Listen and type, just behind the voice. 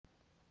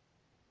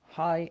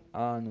Hi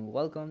and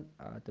welcome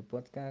to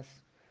podcast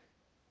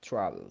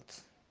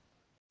Travels.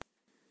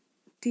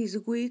 This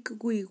week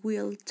we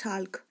will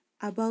talk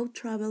about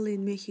travel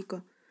in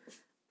Mexico.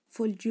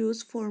 For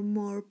use for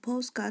more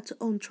podcasts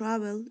on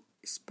travel,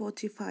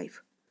 Spotify.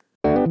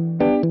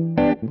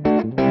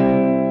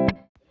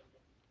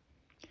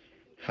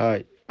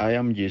 Hi, I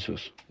am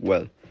Jesus.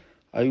 Well,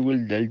 I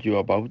will tell you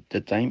about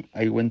the time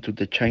I went to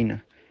the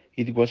China.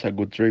 It was a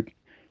good trip.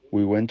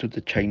 We went to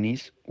the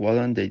Chinese wall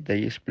and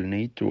they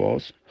explained to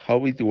us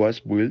how it was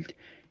built.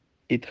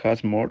 It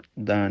has more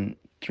than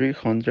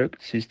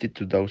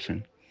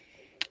 362,000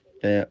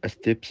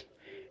 steps.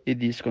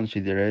 It is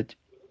considered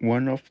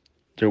one of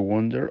the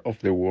wonder of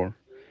the world.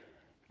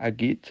 A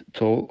guide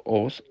told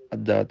us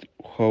that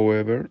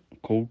however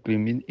could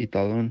climb it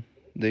alone.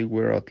 They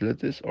were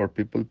athletes or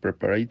people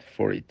prepared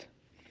for it.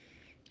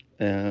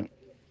 Uh,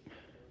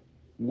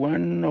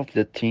 One of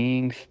the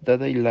things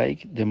that I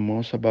liked the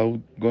most about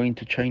going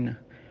to China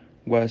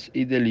was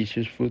its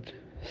delicious food,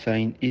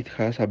 since it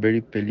has a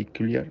very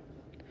peculiar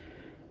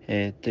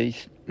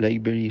taste,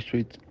 like very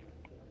sweet.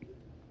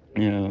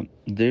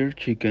 Their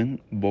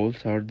chicken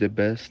balls are the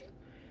best.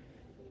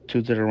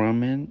 To the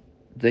ramen,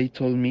 they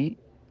told me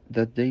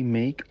that they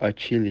make a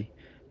chili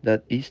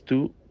that is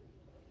too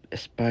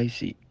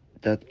spicy,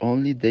 that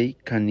only they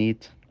can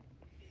eat.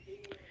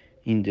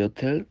 In the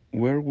hotel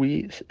where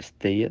we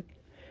stayed,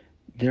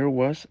 there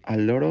was a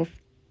lot of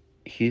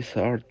his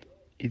art.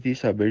 It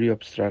is a very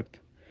abstract,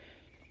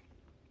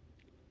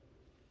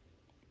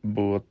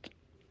 but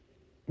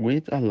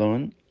with a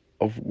lot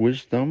of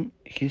wisdom,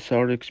 his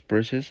art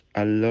expresses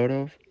a lot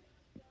of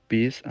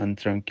peace and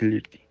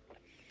tranquility.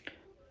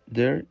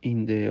 There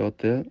in the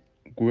hotel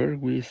where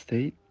we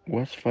stayed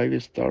was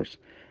 5 stars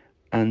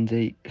and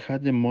they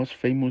had the most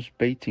famous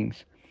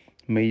paintings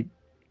made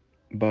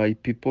by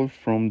people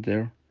from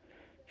there.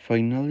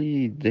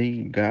 Finally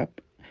they gave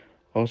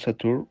us a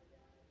tour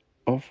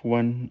of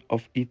one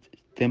of its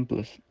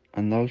temples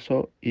and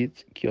also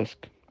its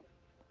kiosk.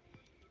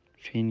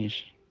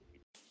 Finish.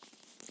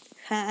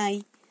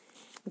 Hi,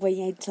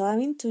 when I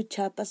traveled to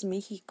Chiapas,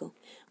 Mexico,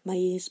 my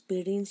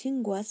experience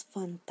was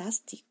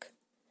fantastic.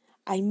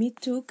 I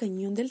met to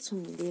Cañón del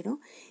Sombrero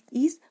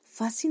is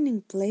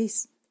fascinating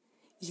place.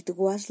 It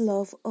was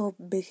love of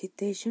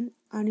vegetation,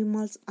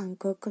 animals and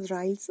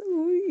crocodiles.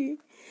 Ooh.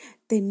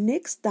 The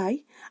next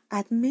day,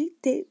 I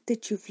met the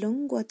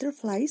Chiflón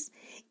waterflies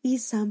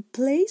is a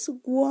place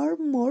where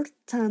more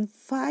than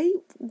 5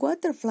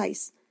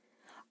 waterflies.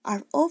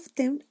 All of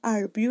them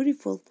are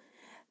beautiful.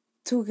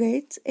 To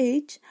get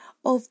edge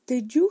of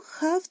the you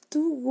have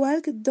to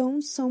walk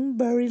down some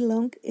very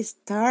long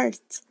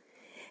stairs.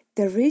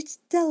 To reach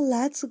the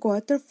last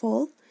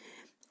waterfall,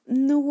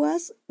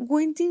 was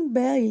waiting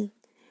Vale.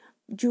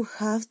 You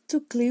have to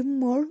climb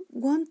more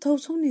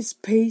 1,000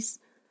 space.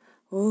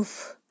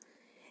 Oof.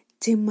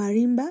 The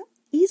marimba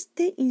is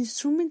the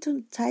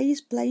instrumental that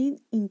is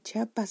playing in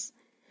Chiapas,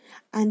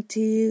 and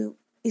the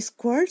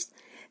squares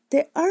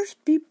there are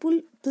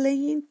people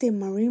playing the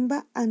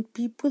marimba and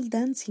people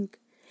dancing.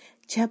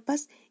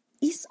 Chiapas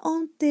is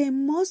on the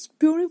most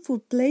beautiful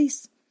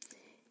place.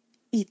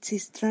 Its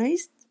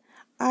streets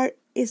are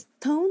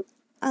stone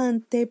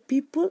and the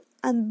people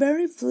are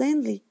very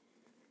friendly.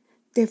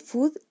 The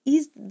food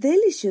is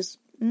delicious.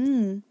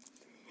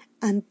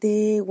 And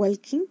the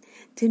walking,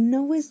 the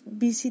newest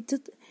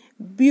visited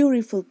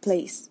beautiful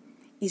place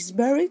is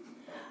very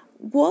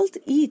worth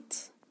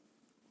it.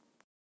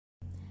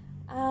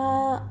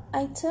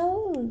 I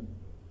told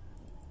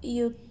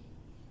you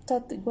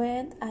that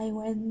when I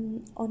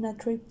went on a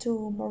trip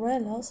to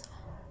Morelos,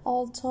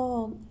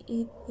 although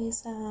it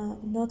is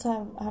not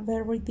a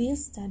very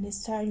distant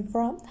starting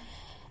from,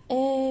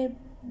 the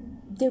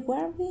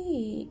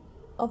worry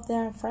of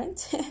their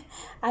friends,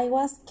 I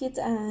was kid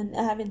and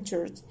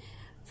adventured.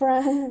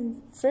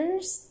 From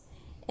first,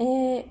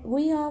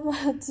 we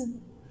about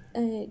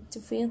to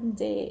fill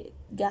the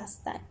gas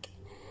tank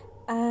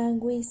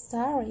and we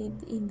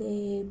started in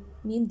the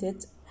middle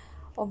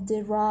of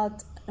the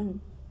road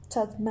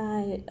that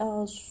my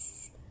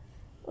us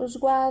was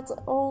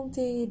on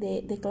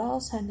the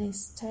close and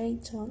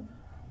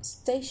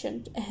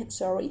station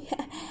sorry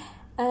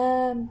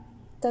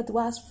that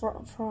was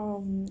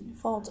from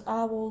found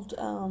about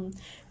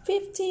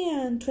 50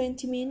 and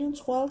 20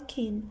 minutes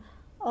walking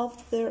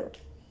after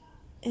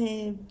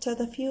just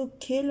a few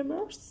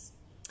kilometers.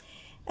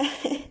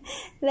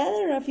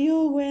 Later a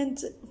few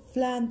went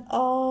flat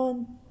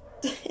on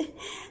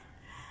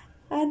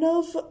and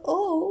of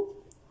all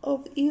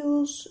of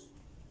yous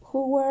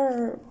who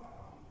were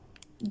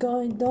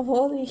going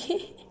nobody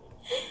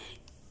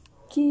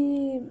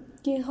he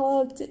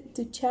held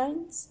the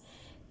chance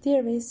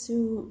there is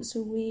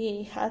so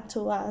we had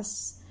to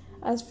ask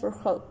for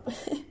help.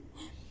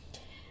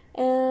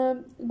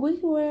 We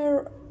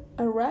were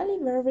really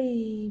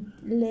very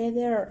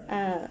later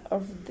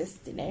of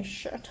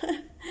destination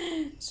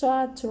so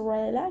I had to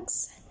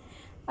relax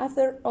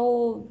after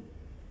all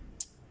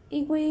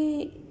if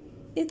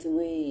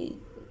we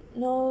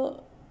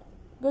no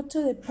go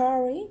to the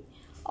party,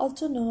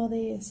 also know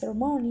the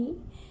ceremony.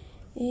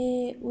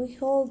 We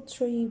hold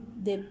trip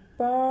the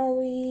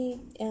party,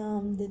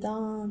 the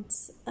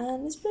dance,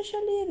 and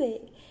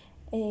especially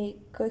the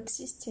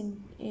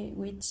coexisting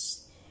with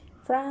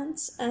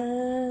France.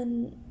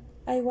 And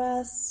I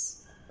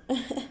was,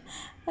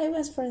 I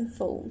was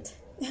friendfold.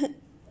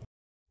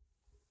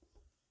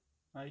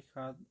 I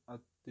had a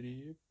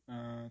trip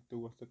to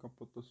Huasteca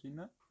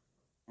Potosina.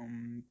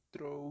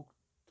 Through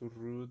to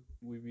route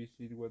we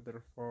visit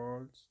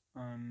waterfalls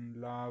and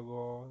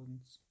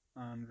lagos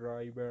and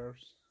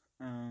rivers.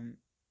 Um,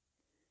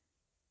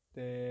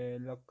 the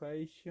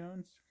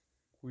locations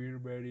were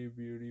very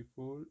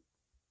beautiful,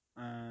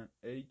 and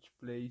each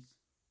place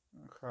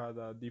had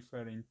a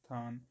different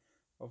tone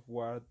of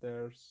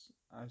waters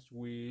as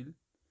well.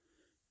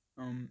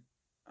 Um,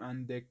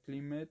 and the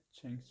climate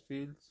change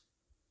fields.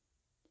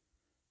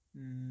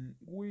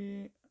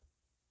 We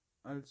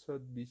also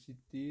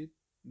visited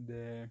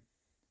the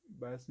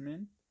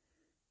basement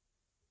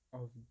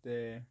of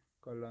the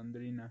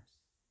Golondrinas,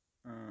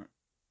 uh,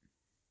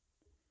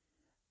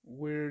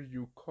 where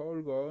you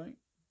could go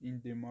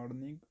in the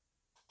morning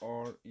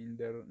or in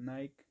the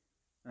night.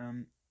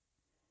 Um,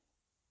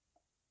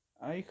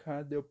 I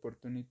had the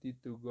opportunity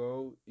to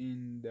go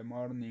in the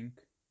morning,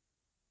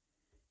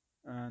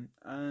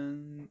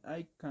 and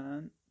I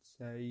can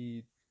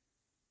say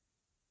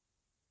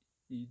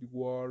it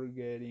was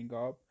getting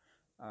up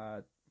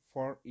at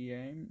 4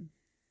 a.m.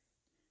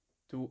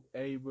 to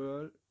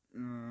able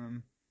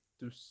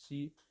to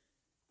see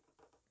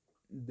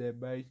the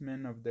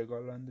basement of the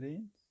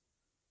Golondrines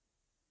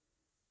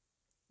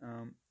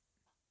um,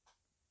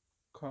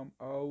 come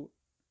out.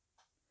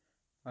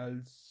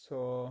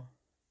 Also,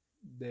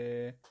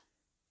 the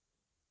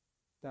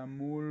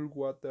Tamul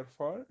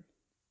waterfall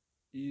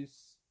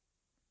is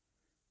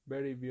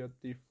very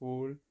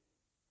beautiful,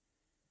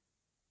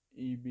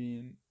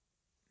 even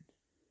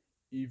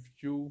if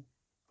you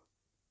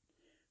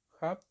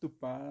have to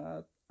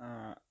pass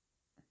a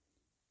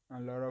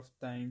lot of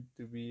time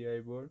to be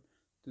able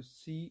to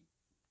see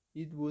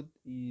it would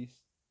is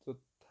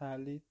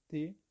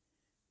totality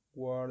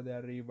worth the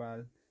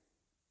arrival,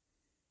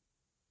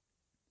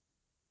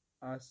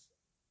 as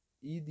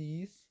it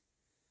is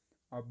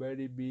a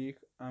very big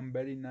and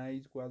very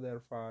nice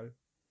waterfall.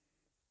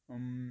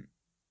 Um,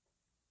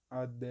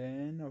 at the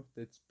end of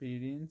the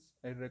experience,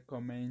 I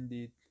recommend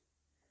it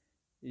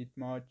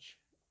much.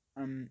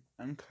 And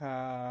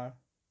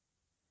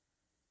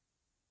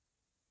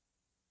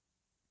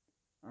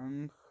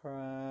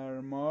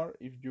her more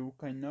if you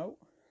can know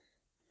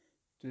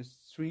to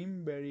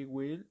swim very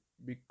well,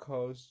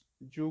 because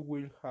you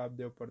will have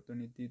the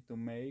opportunity to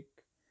make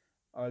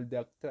all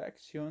the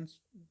attractions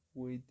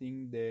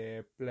within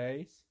the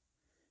place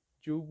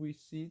you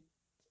visit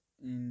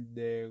in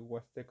the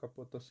Huasteca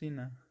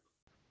Potosina.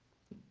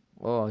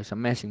 Oh, it's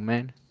amazing,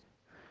 man.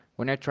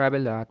 When I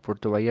traveled at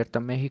Puerto Vallarta,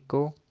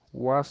 Mexico,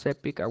 was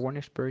epic. I want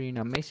experience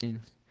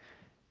amazing.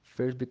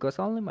 First, because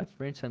only my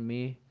friends and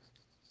me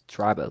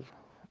traveled,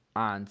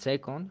 and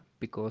second,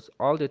 because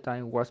all the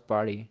time was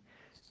party.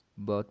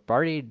 But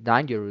party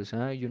dangerous,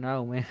 huh? You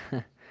know, man.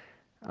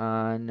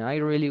 And I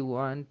really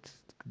want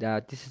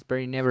that this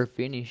experience never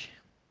finish.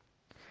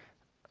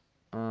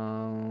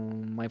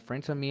 My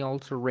friends and me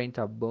also rent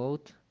a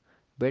boat.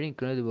 Very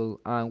incredible,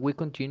 and we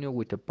continue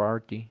with the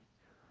party.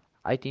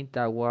 I think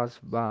that was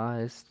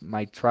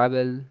my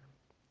travel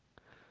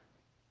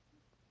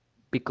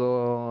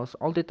because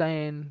all the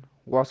time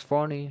was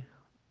funny,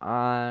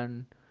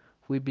 and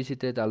we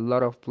visited a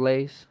lot of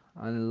places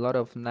and a lot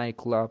of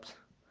nightclubs.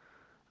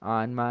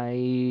 And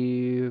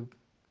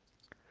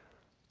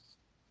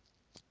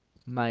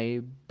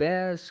my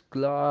best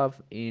club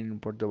in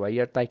Puerto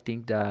Vallarta, I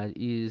think that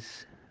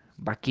is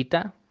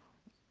Vaquita.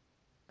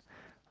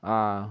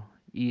 Uh,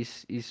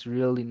 is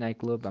really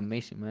nightclub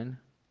amazing, man.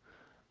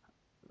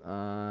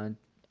 Uh,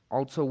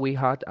 Also we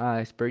had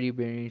a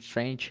very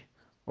strange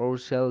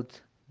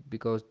ourselves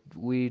because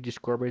we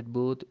discovered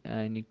both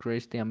and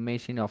increased the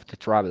amazing of the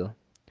travel.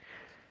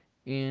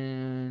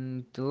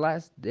 In the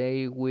last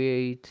day we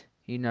ate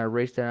in a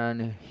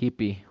restaurant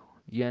hippie.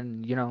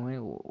 You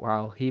know,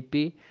 wow,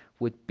 hippie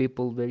with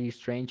people very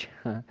strange.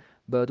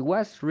 But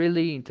was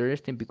really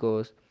interesting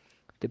because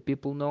the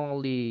people not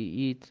only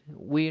eat,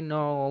 we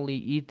not only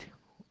eat,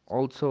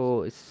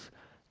 also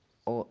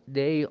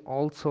they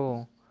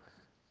also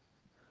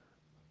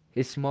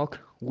smoke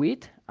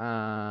weed,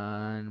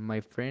 and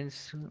my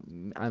friends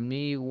and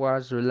me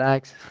was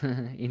relaxed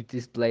in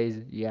this place.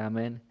 Yeah,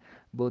 man.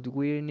 But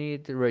we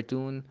need to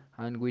return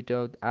and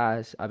without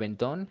as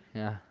Aventon,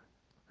 yeah,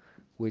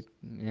 with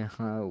yeah,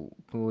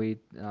 with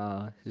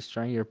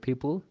stranger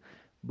people.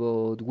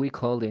 But we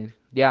called it.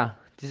 Yeah,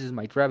 this is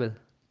my travel.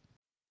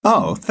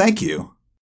 Oh, thank you.